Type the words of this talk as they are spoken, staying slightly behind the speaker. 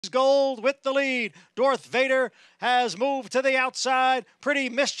Gold with the lead. Darth Vader has moved to the outside. Pretty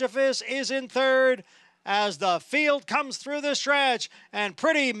Mischievous is in third as the field comes through the stretch, and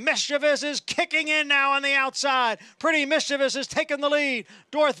Pretty Mischievous is kicking in now on the outside. Pretty Mischievous is taking the lead.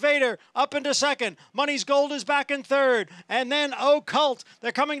 Darth Vader up into second. Money's Gold is back in third, and then Occult.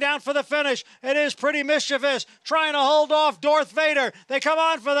 They're coming down for the finish. It is Pretty Mischievous trying to hold off Darth Vader. They come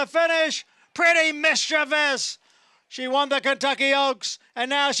on for the finish. Pretty Mischievous. She won the Kentucky Oaks, and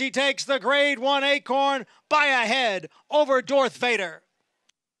now she takes the Grade 1 Acorn by a head over Darth Vader.